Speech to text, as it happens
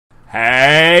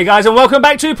Hey guys, and welcome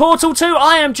back to Portal 2.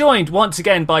 I am joined once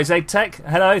again by ZegTech.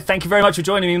 Hello, thank you very much for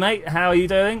joining me, mate. How are you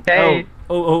doing? Hey.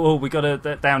 Oh, we got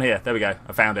it down here. There we go.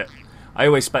 I found it. I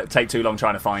always take too long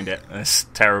trying to find it. It's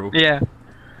terrible. Yeah.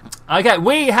 Okay,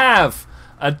 we have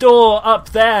a door up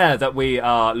there that we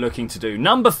are looking to do.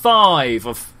 Number 5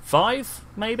 of 5,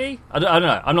 maybe? I don't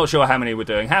know. I'm not sure how many we're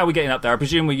doing. How are we getting up there? I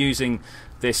presume we're using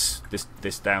this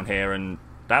down here and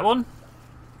that one.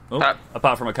 Oh,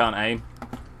 apart from I can't aim.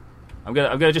 I'm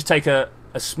gonna just take a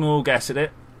small guess at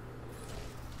it.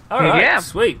 All right, yeah.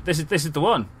 Sweet. This is the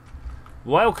one.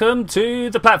 Welcome to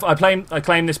the platform. I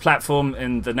claim this platform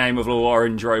in the name of all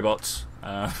orange robots.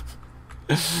 All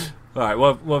right,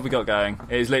 what have we got going?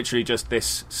 It is literally just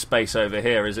this space over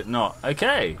here, is it not?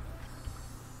 Okay.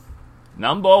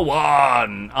 Number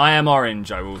 1. I am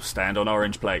orange. I will stand on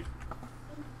orange plate.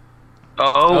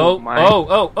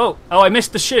 Oh, I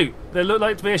missed the chute. There looked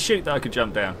like to be a chute that I could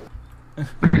jump down.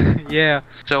 Yeah.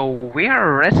 So we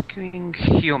are rescuing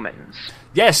humans.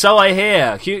 Yes, so I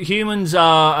hear. Humans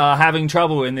are having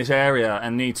trouble in this area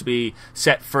and need to be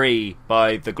set free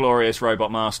by the glorious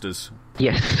robot masters.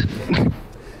 Yes.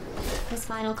 This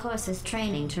final course is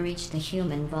training to reach the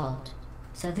human vault.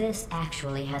 So this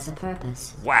actually has a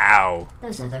purpose. Wow.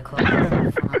 Those other courses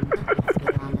are fun, to be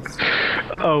honest.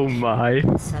 Oh my.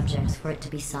 Subjects for it to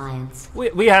be science.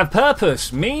 We have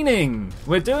purpose, meaning.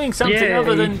 We're doing something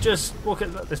other than just walk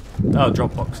at this. Oh,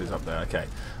 drop boxes up there. Okay.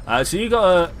 So you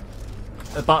got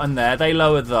a button there. They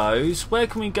lower those. Where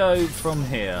can we go from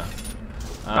here?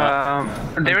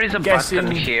 There is a button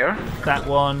here. That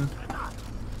one.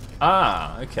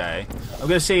 Ah, okay. I'm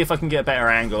going to see if I can get a better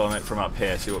angle on it from up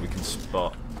here, see what we can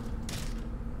spot.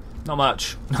 Not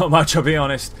much. Not much, I'll be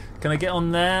honest. Can I get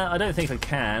on there? I don't think I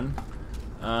can.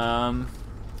 I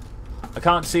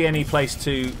can't see any place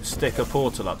to stick a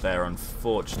portal up there,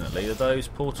 unfortunately. Are those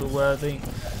portal worthy?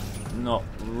 Not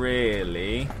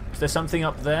really. Is there something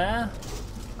up there?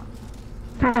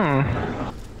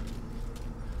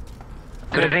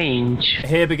 Strange.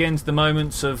 Here begins the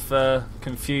moments of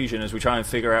confusion as we try and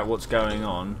figure out what's going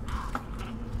on.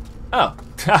 Oh.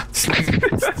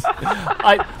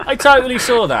 I totally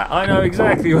saw that. I know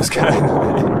exactly what's going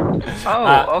on.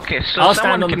 Oh, okay. So I'll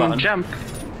stand on the can button. Jump.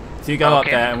 So you go up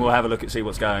there and we'll have a look and see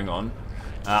what's going on.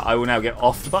 I will now get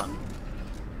off the button.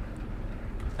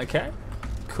 Okay.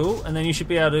 Cool. And then you should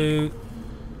be able to...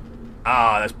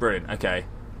 Ah, that's brilliant. Okay.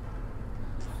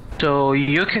 So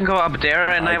you can go up there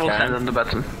and I will stand on the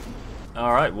button.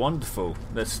 Alright, wonderful.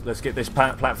 Let's get this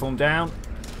platform down.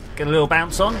 Get a little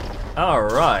bounce on.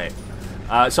 Alright.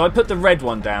 So I put the red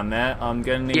one down there. I'm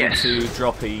going to need to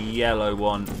drop a yellow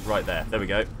one right there. There we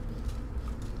go.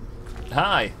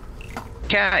 Hi.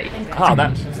 Okay. Oh,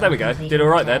 there we go. Did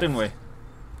alright there, didn't we?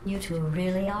 You two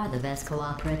really are the best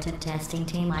cooperative testing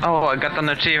team I've I got an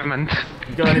achievement.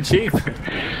 You got an achievement?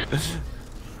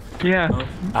 Yeah. Oh.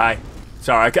 Hi.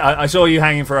 Sorry, I saw you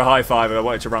hanging for a high five and I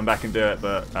wanted to run back and do it,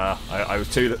 but I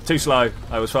was too slow.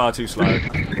 I was far too slow.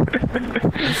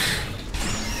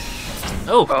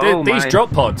 These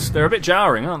drop pods, they're a bit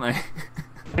jarring, aren't they?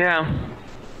 Yeah.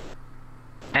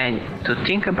 And to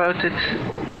think about it,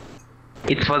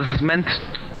 it was meant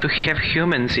to have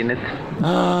humans in it.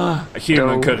 A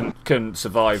human couldn't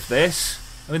survive this.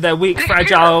 I mean, their weak,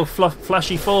 fragile,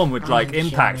 flushy form would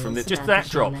impact from it. Just that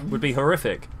drop would be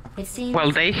horrific.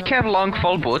 Well, they have long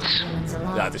fall boots.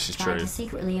 Yeah, this is true. To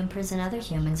secretly imprison other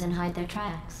humans and hide their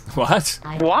tracks. What?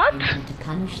 What? To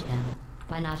punish them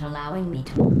by not allowing me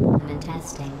to them in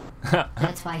testing.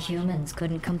 That's why humans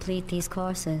couldn't complete these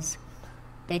courses.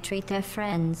 They treat their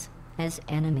friends as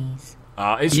enemies.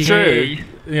 It's true.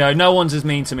 You know, no one's as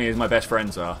mean to me as my best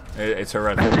friends are. It's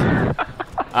horrendous.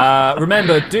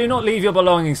 Remember, do not leave your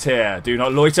belongings here. Do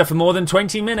not loiter for more than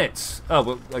 20 minutes. Oh,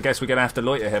 well, I guess we're going to have to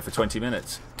loiter here for 20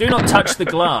 minutes. Do not touch the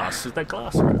glass. Is there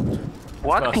glass around?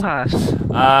 What glass?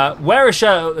 Wear a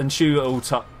shirt and shoe at all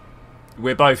times.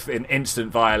 We're both in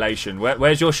instant violation.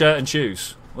 Where's your shirt and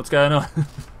shoes? What's going on?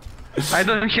 I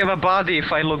don't have a body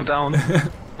if I look down.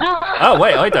 Oh,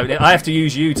 wait, I don't. I have to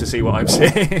use you to see what I'm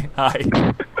seeing.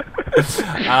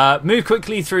 Hi. Move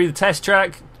quickly through the test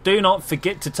track. Do not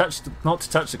forget to touch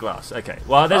the glass. Okay.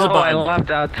 Well, there's a button. I love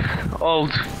that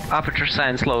old Aperture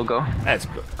Science logo.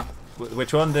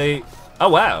 Which one? Oh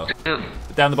wow.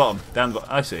 Down the bottom.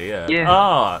 I see. Yeah.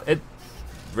 Ah, it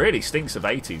really stinks of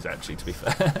 80s actually. To be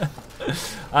fair.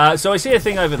 So I see a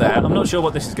thing over there. I'm not sure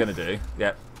what this is going to do.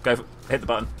 Yeah. Hit the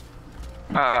button.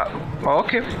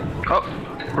 Okay. Oh,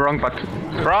 wrong button.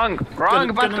 Wrong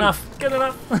button. Good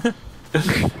enough.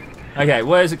 Okay.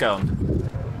 Where's it going?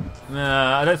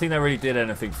 I don't think that really did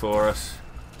anything for us.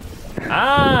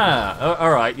 Ah!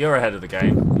 Alright, you're ahead of the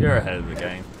game.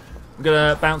 I'm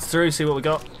gonna bounce through, see what we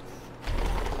got.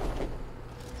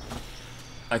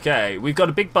 Okay, we've got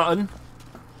a big button.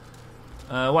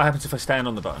 What happens if I stand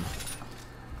on the button?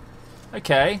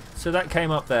 Okay, so that came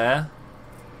up there.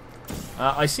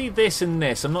 I see this and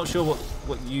this. I'm not sure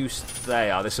what use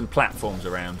they are. There's some platforms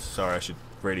around. Sorry, I should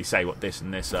really say what this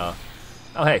and this are.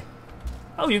 Oh, hey.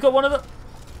 Oh, you got one of the...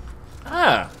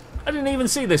 Ah, I didn't even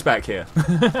see this back here.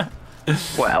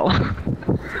 Well...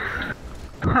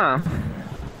 Huh.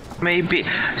 Maybe...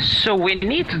 So we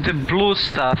need the blue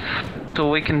stuff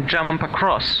so we can jump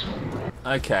across.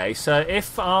 Okay, so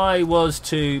if I was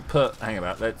to put... Hang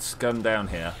about, let's come down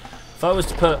here. If I was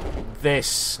to put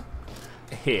this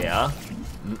here...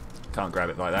 Can't grab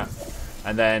it like that.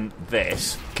 And then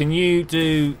this. Can you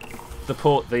do the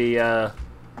port... the...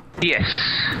 Yes.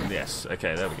 Yes,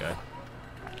 okay, there we go.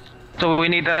 So we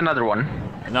need another one.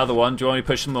 Another one. Do you want me to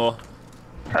push some more?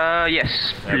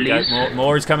 Yes, There we go. please.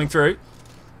 More is coming through.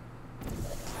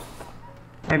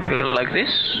 Maybe like this.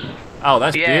 Oh,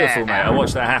 that's Yeah. beautiful, mate. I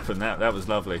watched that happen. That was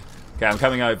lovely. Okay, I'm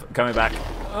coming over, coming back.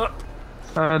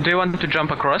 Do you want to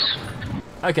jump across?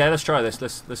 Okay, let's try this.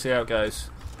 Let's see how it goes.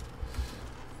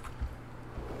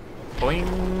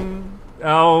 Boing.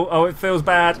 Oh, it feels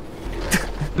bad.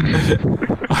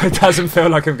 It doesn't feel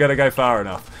like I'm gonna go far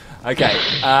enough. Okay,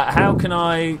 how can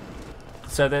I?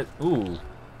 So that ooh.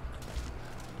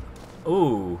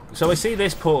 So I see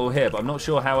this portal here, but I'm not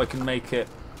sure how I can make it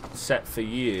set for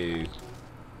you.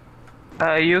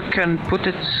 You can put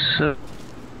it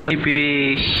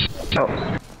maybe.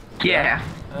 Oh, yeah.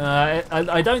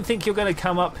 I don't think you're going to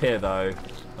come up here though.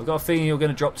 I've got a feeling you're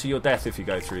going to drop to your death if you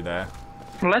go through there.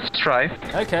 Let's try.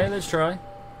 Okay, let's try.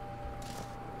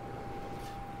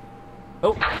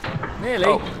 Oh, nearly,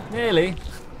 Oh. nearly.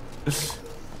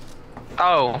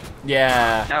 Oh.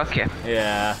 Yeah, Okay.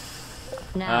 yeah.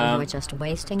 Now you're just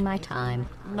wasting my time.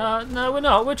 No, we're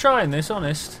not. We're trying this,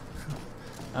 honest.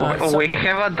 So- We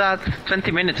have that 20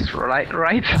 minutes, right?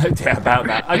 yeah, about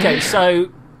that. Okay,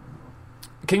 so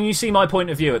can you see my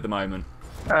point of view at the moment?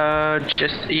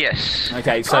 Just yes.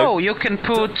 Okay, so Oh, you can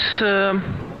put.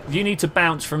 you need to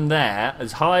bounce from there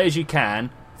as high as you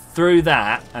can through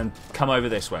that and come over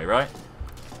this way, right?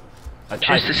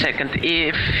 Just a second.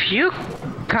 If you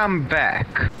come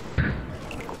back.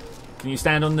 Can you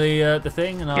stand on the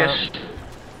thing? And Yes.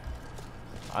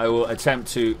 I will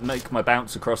attempt to make my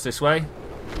bounce across this way.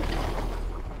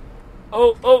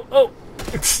 Oh!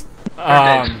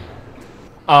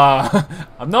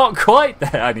 I'm not quite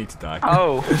there. I need to die.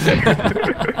 Oh.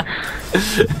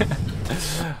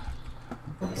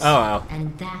 Oh well.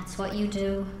 And that's what you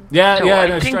do? Yeah, So yeah, I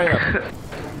no, think straight up.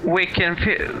 we can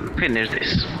finish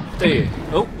this. Do you?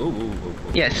 Oh.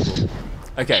 Yes.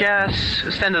 Okay.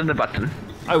 Just stand on the button.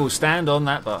 I will stand on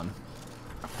that button.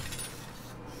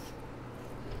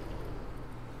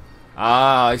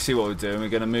 Ah, I see what we're doing. We're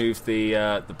going to move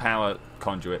the power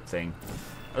conduit thing.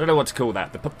 I don't know what to call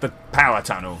that. The power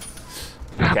tunnel.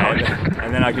 Okay,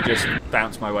 and then I could just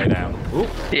bounce my way down. Ooh.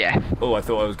 Yeah. Oh, I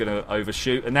thought I was going to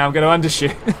overshoot, and now I'm going to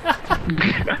undershoot.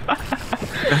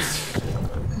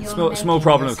 Small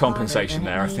problem of compensation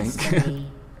there, I think.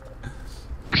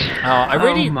 I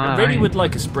really would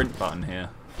like a sprint button here.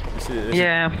 This is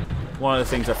Yeah. one of the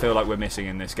things I feel like we're missing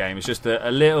in this game. It's just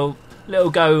a little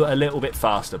go a little bit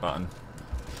faster button.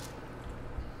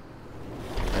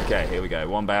 Okay, here we go.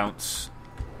 One bounce,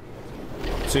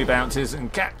 two bounces,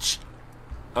 and catch.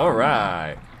 All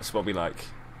right, that's what we like.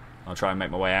 I'll try and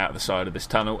make my way out of the side of this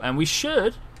tunnel, and we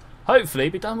should, hopefully,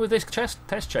 be done with this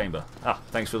test chamber. Ah,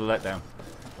 thanks for the letdown.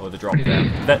 Or the drop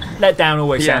down. The letdown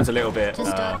always sounds a little bit... To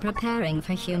start preparing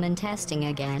for human testing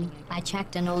again, I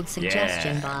checked an old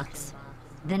suggestion box.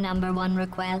 The #1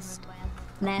 request: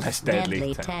 less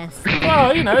deadly tests.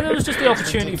 Well, you know, there was just the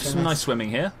opportunity for some nice swimming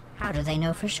here. How do they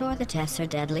know for sure the tests are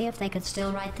deadly if they could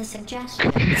still write the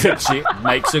suggestion? She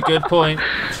makes a good point.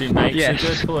 She makes a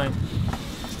good point.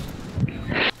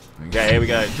 Okay, here we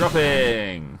go.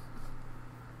 Dropping.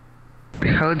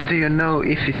 How do you know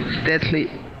if it's deadly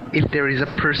if there is a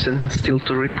person still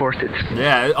to report it?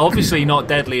 Yeah, obviously not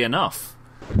deadly enough.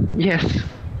 Yes.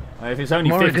 If it's only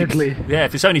More 50, deadly. Yeah,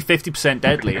 if it's only 50%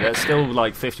 deadly, that's still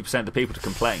like 50% of the people to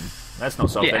complain. That's not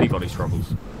solved anybody's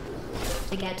troubles.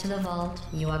 To get to the vault,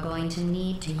 you are going to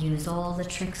need to use all the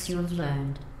tricks you have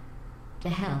learned. To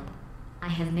help, I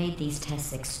have made these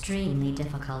tests extremely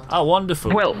difficult. Oh,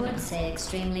 wonderful. Well, I would say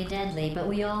extremely deadly, but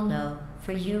we all know,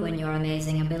 for you and your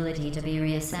amazing ability to be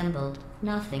reassembled,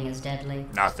 nothing is deadly.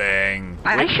 Nothing.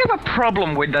 I have a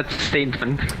problem with that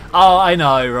statement. Oh, I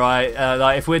know, right?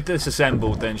 Like, if we're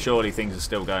disassembled, then surely things are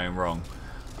still going wrong.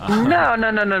 No,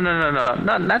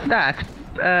 not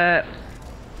that.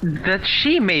 that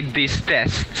she made these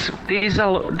tests. These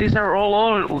are all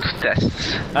old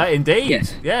tests. Indeed.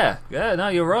 Yes. Yeah. No,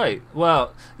 you're right.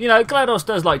 Well, you know, GLaDOS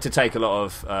does like to take a lot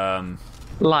of.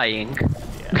 Lying.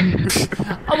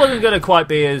 I wasn't going to quite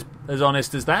be as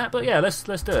honest as that, but yeah, let's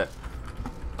do it.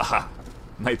 Aha.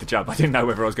 Made the jump. I didn't know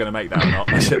whether I was going to make that or not.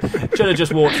 I should have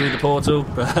just walked through the portal,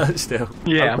 but still.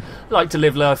 Yeah. I like to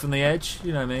live life on the edge.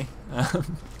 You know me.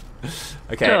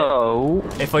 Okay. So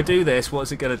if I do this,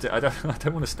 what's it going to do? I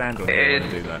don't want to stand on it and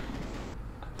do that.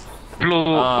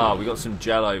 blue. Ah, we got some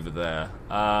gel over there.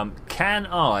 Can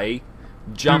I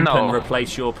jump and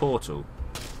replace your portal?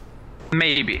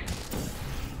 Maybe.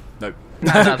 No.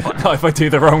 Not that one. Not if I do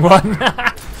the wrong one.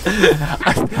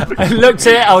 I looked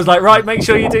at it, I was like, right, make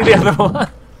sure you do the other one.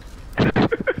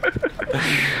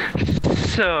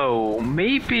 So,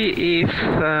 maybe if...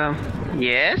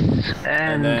 yes,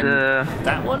 and then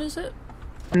that one, is it?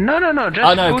 No, just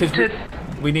Oh, no, put it...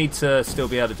 we need to still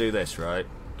be able to do this, right?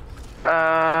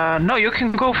 no, you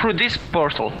can go through this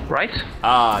portal, right?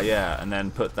 Ah, yeah, and then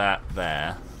put that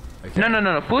there. Okay.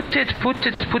 No, put it,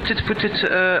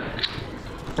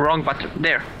 wrong button,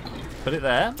 there. Put it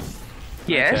there?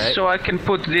 Yes, Okay. so I can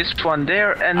put this one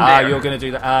there and Ah, there. you're going to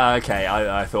do that. Ah, okay,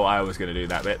 I thought I was going to do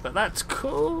that bit, but that's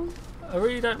cool. I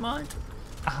really don't mind.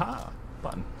 Aha,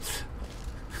 button.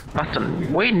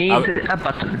 Button. We need a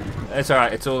button. It's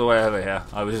alright, it's all the way over here.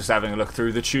 I was just having a look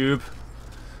through the tube.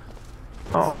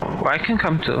 Oh, I can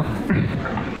come too.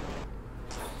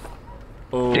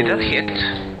 Oh. Did that hit?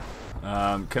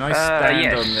 Can I stand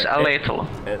yes, on the... a little.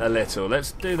 A little.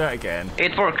 Let's do that again.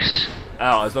 It works.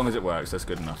 Oh, as long as it works, that's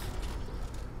good enough.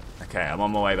 Okay, I'm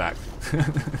on my way back.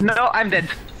 No, I'm dead.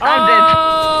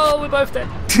 Oh, we're both dead.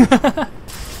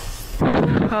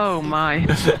 Oh my.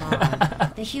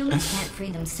 The humans can't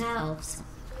free themselves.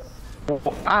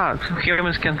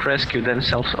 Humans can't rescue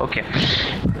themselves. Okay.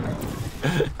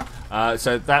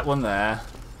 So that one there.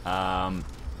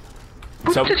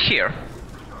 Put it here.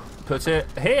 Put it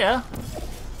here?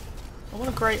 Oh, what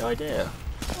a great idea.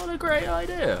 What a great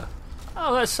idea.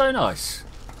 Oh, that's so nice.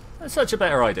 That's such a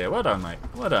better idea. Well done, mate.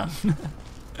 Well done.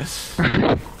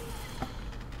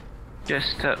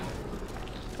 Just, There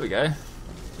we go.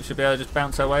 We should be able to just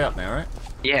bounce our way up now, right?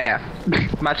 yeah.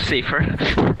 Much safer.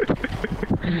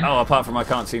 Oh, apart from I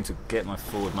can't seem to get my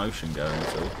forward motion going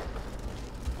at all.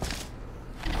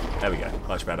 There we go.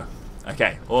 Much better.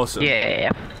 Okay, awesome.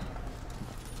 Yeah.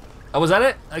 Oh, was that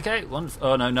it? Okay,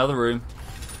 oh no, another room.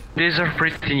 These are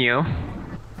pretty new.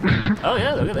 Oh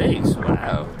yeah, look at these.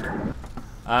 Wow.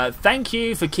 Thank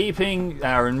you for keeping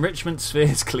our enrichment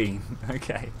spheres clean.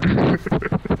 Okay.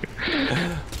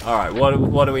 Alright,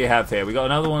 what do we have here? We got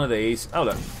another one of these. Oh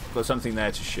look, got something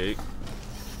there to shoot.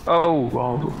 Oh,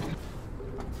 wow.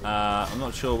 I'm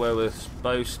not sure where we're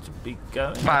supposed to be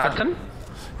going. Button?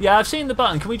 Yeah, I've seen the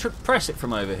button. Can we press it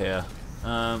from over here?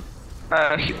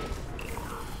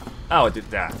 Oh, I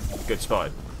did that. Good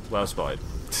spotted. Well spotted.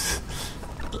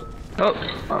 Oh,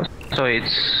 so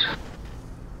it's...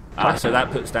 So that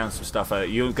puts down some stuff.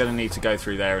 You're going to need to go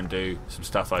through there and do some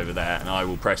stuff over there, and I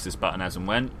will press this button as and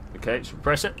when. Okay, so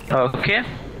press it. Okay.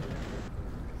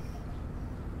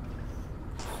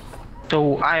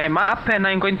 So I'm up and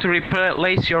I'm going to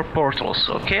replace your portals,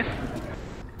 okay?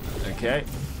 Okay.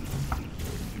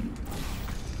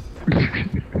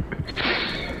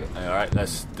 Alright,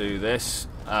 let's do this.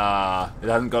 It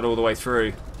hasn't got all the way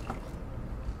through.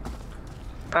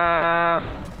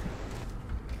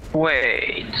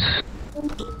 Wait.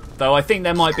 Though I think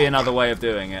there might be another way of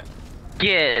doing it.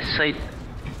 Yes,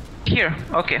 Here,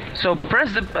 okay. So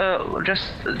press the,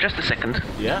 just a second.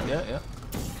 Yeah.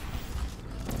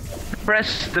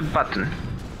 Press the button.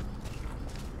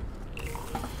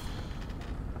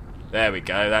 There we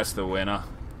go, that's the winner.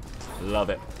 Love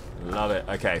it. Love it.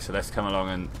 Okay, so let's come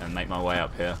along and make my way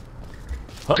up here.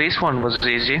 This one was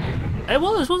easy. It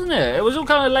was, wasn't it? It was all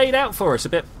kind of laid out for us, a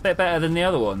bit better than the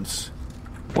other ones.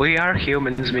 We are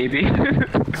humans, maybe.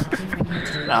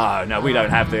 Oh, no, we don't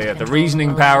have the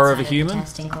reasoning power of a human.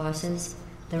 Testing courses,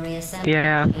 the reassembly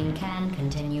Yeah. machine can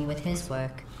continue with his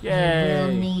work. Yay.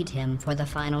 We'll need him for the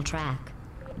final track.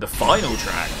 The final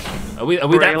track? Are we that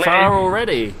Really? far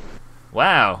already?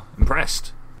 Wow,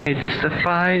 impressed. It's the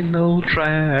final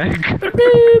track.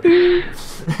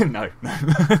 No.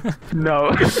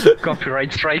 No.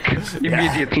 Copyright strike.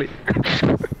 Immediately.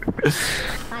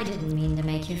 I didn't mean to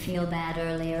make you feel bad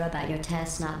earlier about your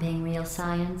tests not being real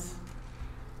science.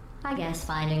 I guess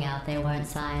finding out they weren't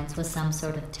science was some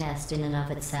sort of test in and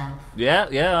of itself. Yeah,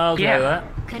 I'll do that.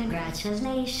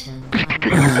 Congratulations on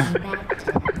passing that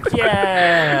test.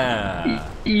 Yeah.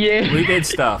 Yeah. We did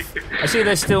stuff. I see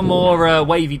there's still more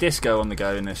wavy disco on the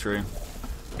go in this room.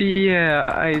 Yeah,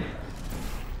 I...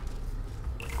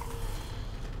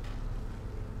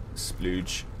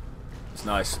 Splooge. It's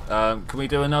nice. Can we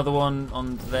do another one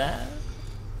on there?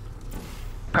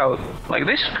 How? Like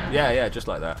this? Yeah, just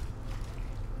like that.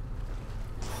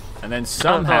 And then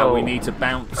somehow we need to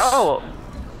bounce. Oh!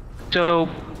 So...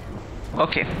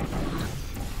 Okay.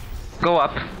 Go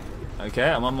up.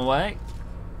 Okay, I'm on my way.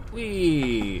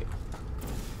 Whee!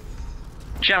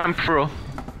 Jump through.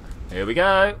 Here we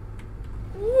go.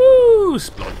 Woo!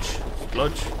 Splodge.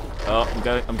 Splodge. Oh,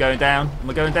 I'm going down. Am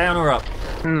I going down or up?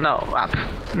 No, up.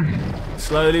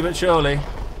 Slowly but surely.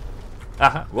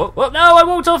 Whoop, whoop. No, I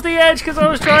walked off the edge because I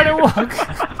was trying to walk.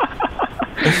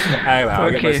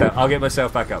 Anyway, I'll get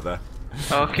myself back up there.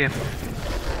 Okay.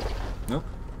 Nope.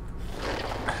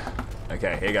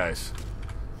 Okay, here goes.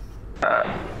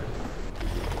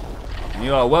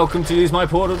 You are welcome to use my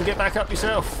portal to get back up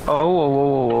yourself.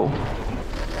 Oh.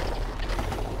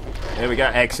 Here we go.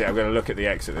 Exit. I'm going to look at the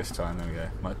exit this time. There we go.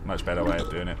 Much better way of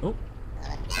doing it. Oh,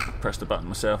 pressed the button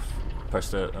myself.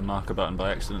 Pressed a marker button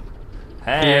by accident.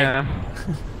 Hey. Yeah.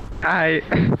 Hi.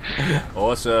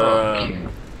 Awesome. Okay.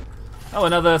 Oh,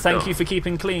 another thank you for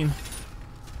keeping clean.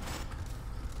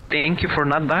 Thank you for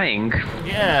not dying.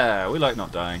 Yeah, we like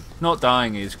not dying. Not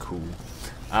dying is cool.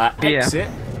 Exit.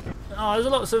 Oh, there's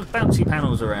lots of bouncy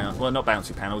panels around. Well, not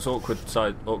bouncy panels.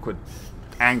 Awkward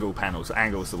angle panels.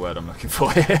 Angle's the word I'm looking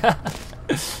for here.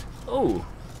 Oh,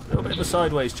 a little bit of a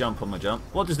sideways jump on my jump.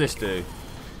 What does this do?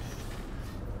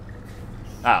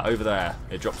 Ah, over there.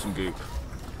 It drops some goop.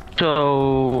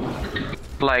 So,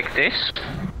 like this?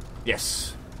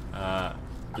 Yes.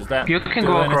 Does that You can do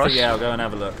go anything? across. Yeah, I'll go and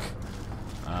have a look.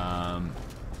 I'm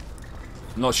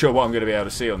not sure what I'm going to be able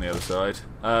to see on the other side.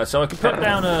 So I could put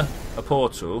down a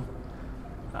portal.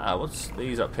 What's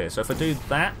these up here? So if I do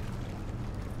that,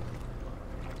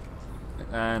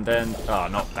 and then... Oh,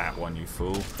 not that one, you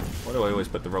fool. Why do I always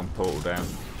put the wrong portal down?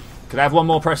 Could I have one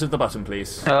more press of the button,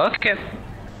 please? Okay.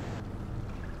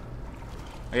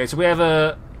 Okay, so we have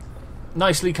a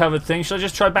nicely covered thing. Should I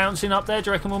just try bouncing up there? Do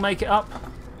you reckon we'll make it up?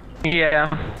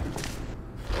 Yeah.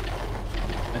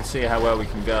 Let's see how well we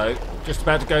can go. Just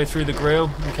about to go through the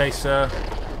grill in case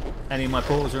any of my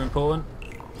portals are important.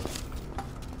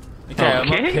 Okay, I'm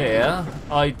up here.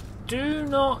 I do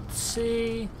not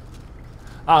see...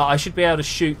 Oh, I should be able to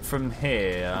shoot from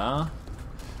here.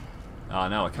 Oh,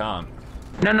 no, I can't.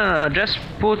 No. Just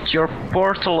put your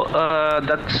portal,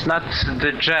 that's not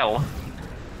the gel.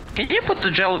 Can you put the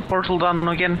gel portal down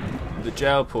again? The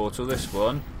gel portal, this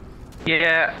one.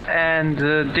 Yeah, and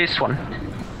this one.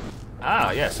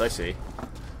 Ah, yes, I see.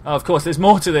 Oh, of course, there's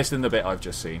more to this than the bit I've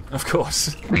just seen. Of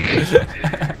course.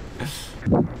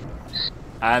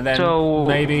 And then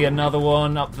maybe another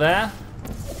one up there.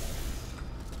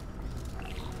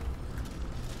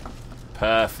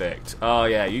 Perfect. Oh,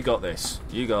 yeah, you got this.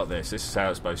 You got this. This is how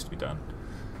it's supposed to be done.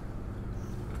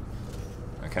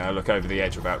 Okay, I look over the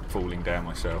edge without falling down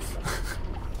myself.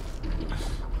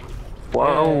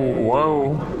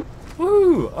 Whoa.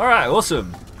 Woo! Alright,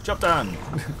 awesome. Job done.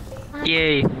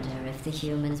 Yay. I wonder if the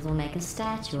humans will make a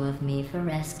statue of me for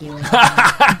rescuing them.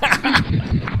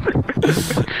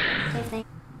 If they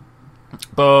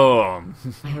Boom.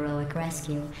 my heroic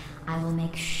rescue, I will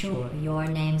make sure your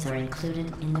names are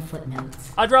included in the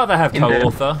footnotes. I'd rather have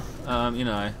co-author. You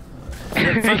know.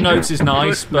 Footnotes is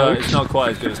nice, but it's not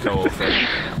quite as good as co-author.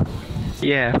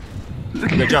 Yeah.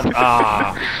 The jump.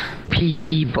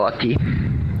 P-body.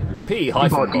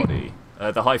 P-body.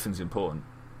 The hyphen's important.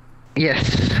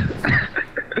 Yes.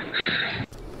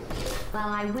 While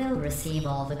I will receive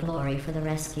all the glory for the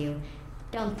rescue,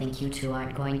 don't think you two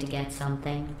aren't going to get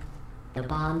something. The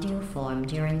bond you form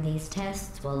during these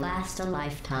tests will last a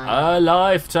lifetime. A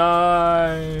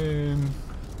lifetime!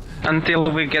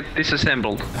 Until we get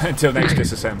disassembled. Until next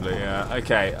disassembly, yeah.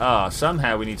 Okay,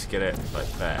 somehow we need to get it like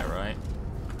there, right?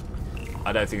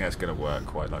 I don't think that's going to work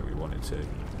quite like we want it to.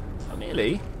 Oh,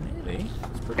 nearly.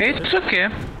 It's pretty good. It's okay.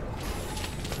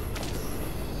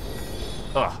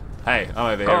 Oh, hey,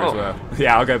 I'm over here as well.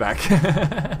 Yeah, I'll go back.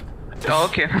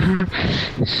 Okay.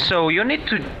 So you need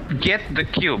to get the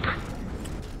cube.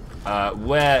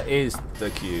 Where is the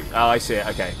cube? Oh, I see it.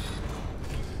 Okay.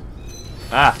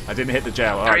 I didn't hit the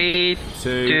gel. All right. 3,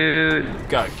 2,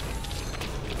 go.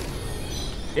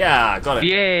 Yeah, got it.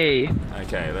 Yay!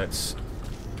 Okay, let's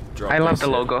drop I love this the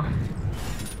in. logo.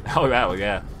 Oh, wow,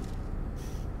 yeah.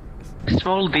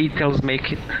 Small details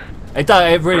make it. It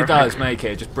really Perfect. does make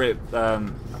it. Just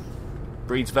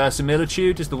breeds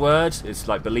verisimilitude is the word. It's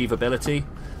like believability.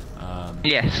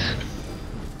 Yes.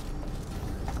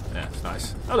 Yeah, it's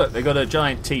nice. Oh look, they got a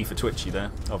giant T for Twitchi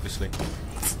there, obviously.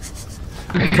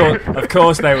 Of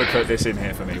course they would put this in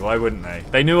here for me. Why wouldn't they?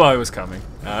 They knew I was coming.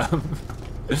 Yeah.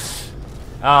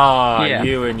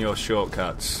 You and your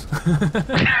shortcuts.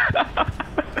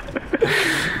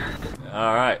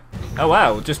 All right. Oh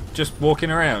wow, just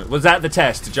walking around. Was that the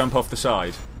test to jump off the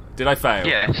side? Did I fail?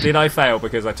 Yes. Did I fail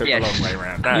because I took Yes. the long way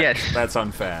around? Yes. That's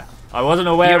unfair. I wasn't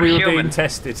aware You're we were being human.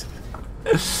 tested.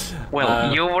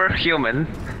 Well, you were human.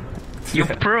 You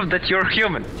proved that you're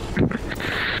human.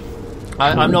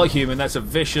 I'm not human. That's a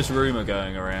vicious rumor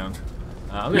going around.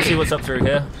 I'm gonna see what's up through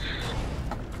here.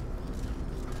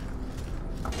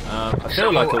 I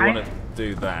feel like I want to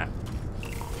do that.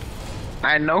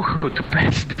 I know who to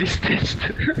pass this test.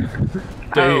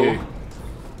 Do you?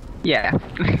 Yeah.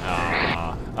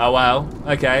 Oh well.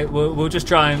 Okay, we'll just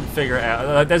try and figure it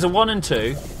out. There's a 1 and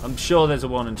 2. I'm sure there's a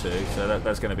 1 and 2, so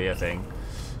that's going to be a thing.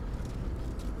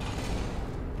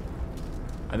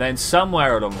 And then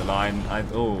somewhere along the line,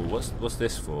 what's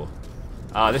this for?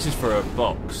 This is for a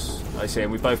box. I see,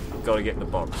 and we both got to get the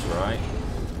box, right?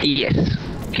 Yes.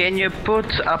 Can you put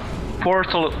a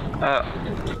portal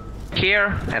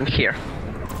here and here?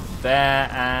 There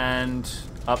and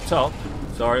up top.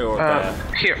 Sorry, or there.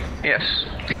 Here. Yes.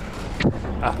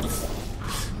 Ah,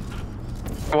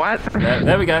 What?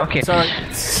 there we go. Okay. Sorry.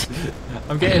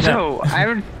 I'm getting So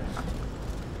I'm.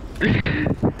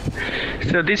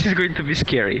 So this is going to be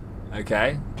scary. that.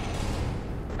 Okay.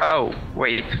 Oh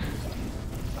wait.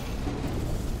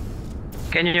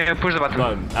 Can you push the button?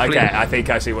 Okay, please? I think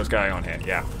I see what's going on here.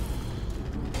 Yeah.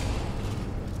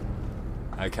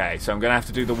 Okay, so I'm going to have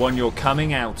to do the one you're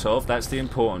coming out of. That's the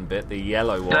important bit, the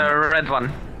yellow one. The red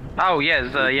one. Oh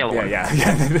yes, the yellow one. Yeah.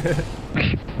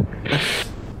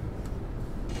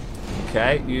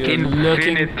 Okay,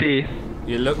 Infinity.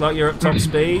 you look like you're at top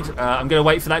speed. I'm going to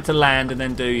wait for that to land and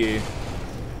then do you.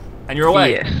 And you're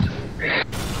away. Yes.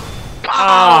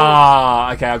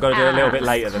 Okay, I've got to do it a little bit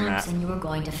later than that. And you were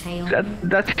going to fail.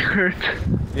 That hurt.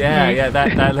 Yeah,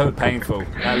 that looked painful.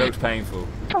 That looked painful.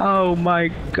 Oh my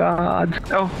god.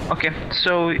 Oh, okay.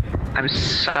 So I'm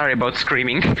sorry about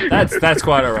screaming. That's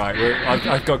quite alright.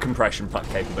 I've got compression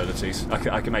capabilities.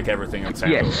 I can make everything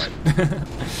sound Yes.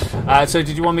 alright. So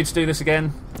did you want me to do this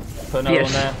again? Put another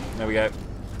one there. There we go.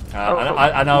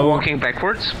 I know. Walking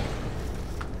backwards.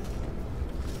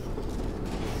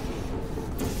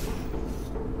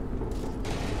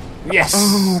 Yes.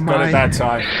 Oh Got it my. that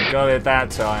time. Got it that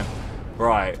time.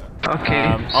 Right. Okay.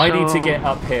 I need to so- get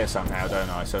up here somehow, don't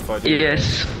I? So if I do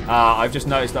Yes. this, I've just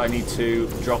noticed that I need to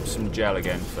drop some gel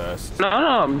again first.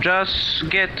 No, just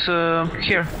get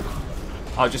here.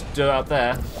 I'll just do it up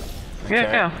there. Okay.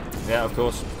 Yeah. Yeah, of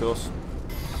course.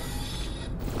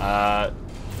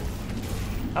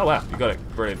 Oh wow, you got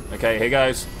it. Brilliant. Okay, here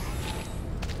goes.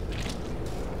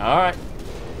 Alright.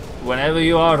 Whenever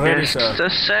you are ready, Just sir. a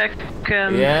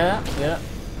second. Yeah.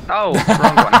 Oh,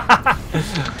 wrong one.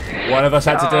 One of us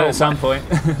had to do it Oh, at some point.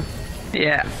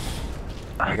 Yeah.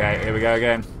 Okay, here we go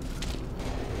again.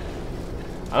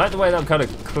 I like the way that I'm kind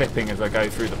of clipping as I go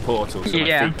through the portal, so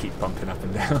Yeah. my feet keep bumping up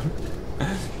and down.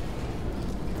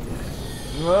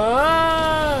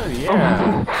 Whoa,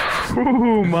 yeah.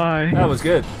 Oh my. That was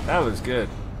good.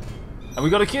 And we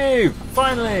got a cube!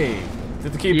 Finally!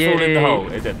 Did the cube fall in the Yay.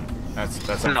 hole? It didn't.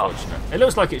 That's No. unfortunate. It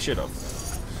looks like it should have.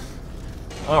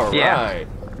 Alright. Yeah.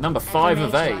 Number At 5 the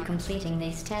of rate you 8. are completing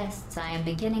these tests, I am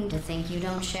beginning to think you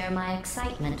don't share my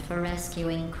excitement for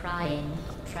rescuing crying,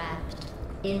 trapped,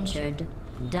 injured,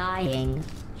 dying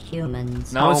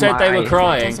humans. No one Oh said they were my.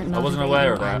 crying. Doesn't I wasn't motivate aware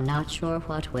you, of that. I'm not sure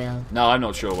what will. No, I'm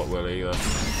not sure what will either.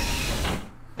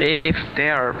 If they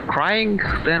are crying,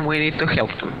 then we need to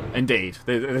help them. Indeed.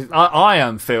 I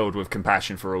am filled with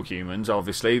compassion for all humans,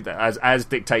 obviously, as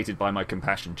dictated by my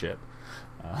compassion chip.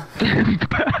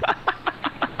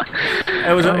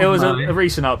 It was a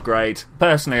recent upgrade.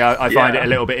 Personally, I find it a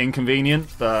little bit inconvenient,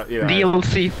 but you know.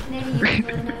 DLC. Maybe you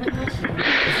will never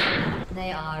listen.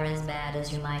 They are as bad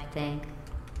as you might think.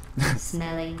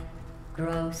 Smelly,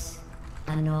 gross,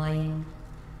 annoying,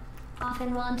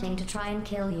 often wanting to try and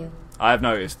kill you. I have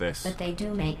noticed this. But they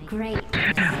do make great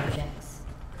subjects.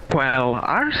 Well,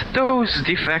 are those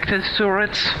defected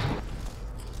turrets?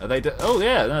 Are they? Oh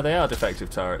yeah, no, they are defective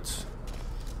turrets.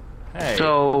 Hey,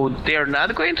 So they're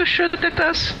not going to shoot at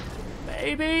us?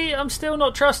 maybe I'm still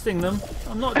not trusting them.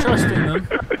 I'm not trusting them.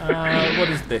 What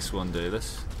does this one do?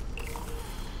 This.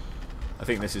 I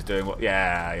think this is doing what?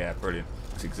 Yeah, brilliant.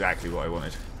 That's exactly what I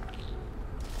wanted.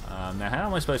 Now, how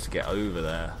am I supposed to get over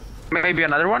there? Maybe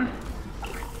another one?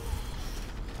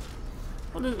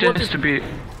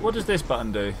 What does this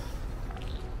button do?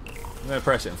 I'm going to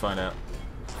press it and find out.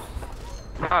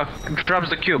 Oh, it drops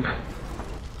the cube.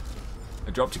 I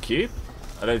dropped a cube?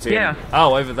 I don't see any.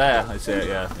 Oh, over there. I see it.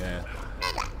 Yeah, yeah.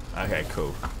 Okay,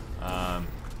 cool.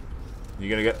 You're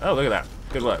gonna go. Oh, look at that.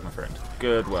 Good work, my friend.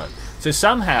 Good work. So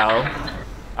somehow,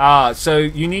 so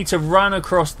you need to run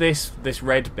across this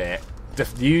red bit,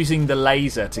 using the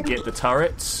laser to get the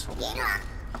turrets.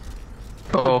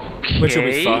 Okay. Which will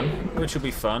be fun. Which will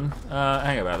be fun.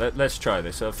 Hang about. Let's try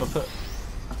this. So if I put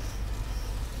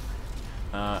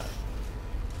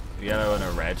yellow and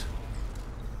a red.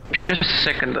 Just a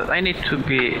second. I need to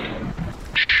be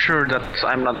sure that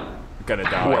I'm not gonna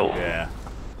die. Well, yeah.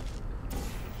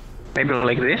 Maybe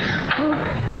like this.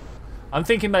 I'm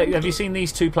thinking about. Have you seen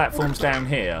these two platforms down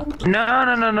here?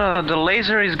 No. The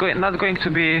laser is not going to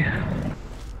be.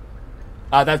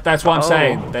 That's what I'm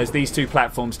saying. There's these two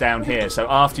platforms down here. So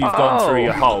after you've gone through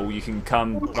your hole, you can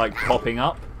come like popping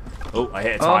up. Oh, I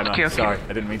hit a timer. Okay. Sorry, I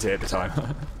didn't mean to hit the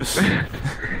timer.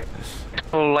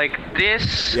 So like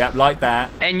this. Yep, like that.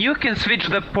 And you can switch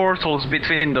the portals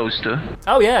between those two.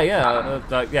 Oh yeah.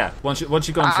 Yeah. Once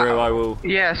you've gone through, I will.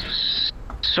 Yes.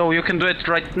 So you can do it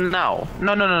right now.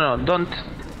 No. Don't.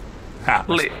 Ha,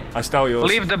 I stole yours.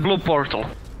 Leave the blue portal.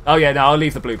 Oh yeah, no, I'll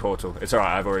leave the blue portal. It's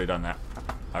alright, I've already done that.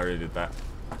 I already did that.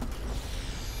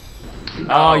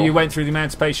 Oh, you went through the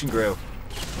emancipation grill.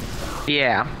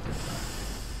 Yeah.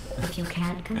 If you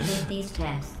can't complete these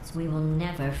tests, we will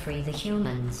never free the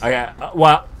humans. Okay,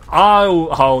 well,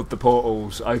 I'll hold the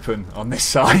portals open on this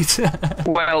side.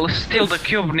 Well, still the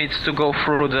cube needs to go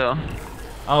through the...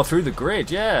 Oh, through the grid,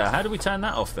 yeah. How do we turn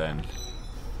that off then?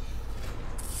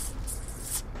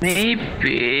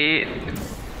 Maybe...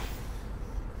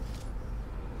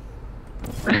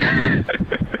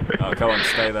 Oh, come on,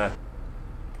 stay there.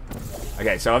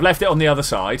 Okay, so I've left it on the other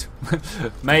side.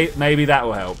 Maybe that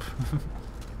will help.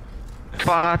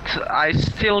 But I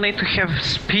still need to have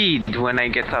speed when I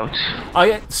get out.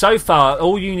 So far,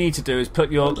 all you need to do is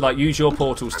put your use your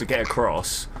portals to get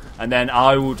across, and then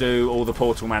I will do all the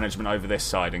portal management over this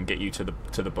side and get you to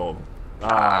the ball.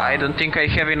 I don't think I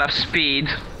have enough speed.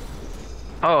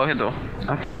 Oh, hello.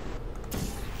 Okay.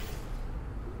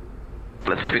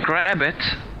 Let me grab it.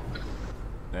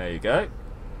 There you go.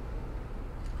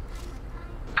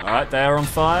 Alright, they are on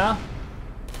fire.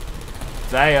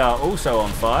 They are also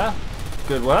on fire.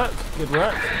 Good work, good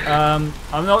work. I'm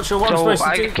not sure what I'm supposed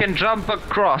to do. So I can jump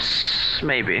across,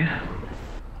 maybe.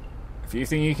 If you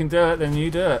think you can do it, then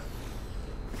you do it.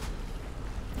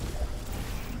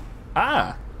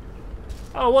 Ah!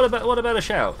 Oh, what about a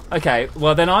shout? Okay,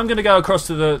 well then I'm going to go across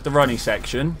to the runny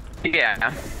section.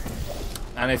 Yeah.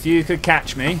 And if you could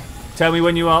catch me, tell me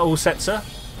when you are all set, sir.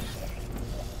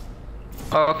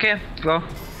 Okay, go.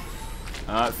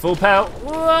 Alright, full pelt.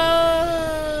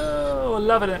 Whoa!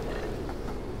 Loving it.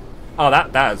 Oh,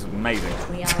 that is amazing.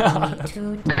 We are only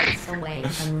 2 deaths away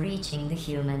from reaching the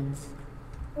humans.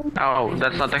 Oh,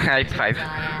 that's not a high five.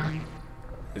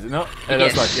 Is it not? It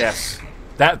looks like yes.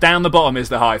 That down the bottom is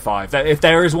the high five. If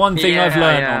there is one thing I've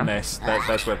learned on this,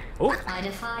 that's where. Oh. I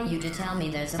defy you to tell me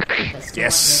there's a purpose to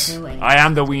Yes, what you're doing. I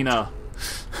am the wiener.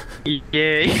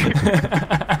 Yay.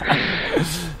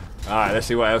 Alright, let's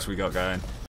see what else we got going.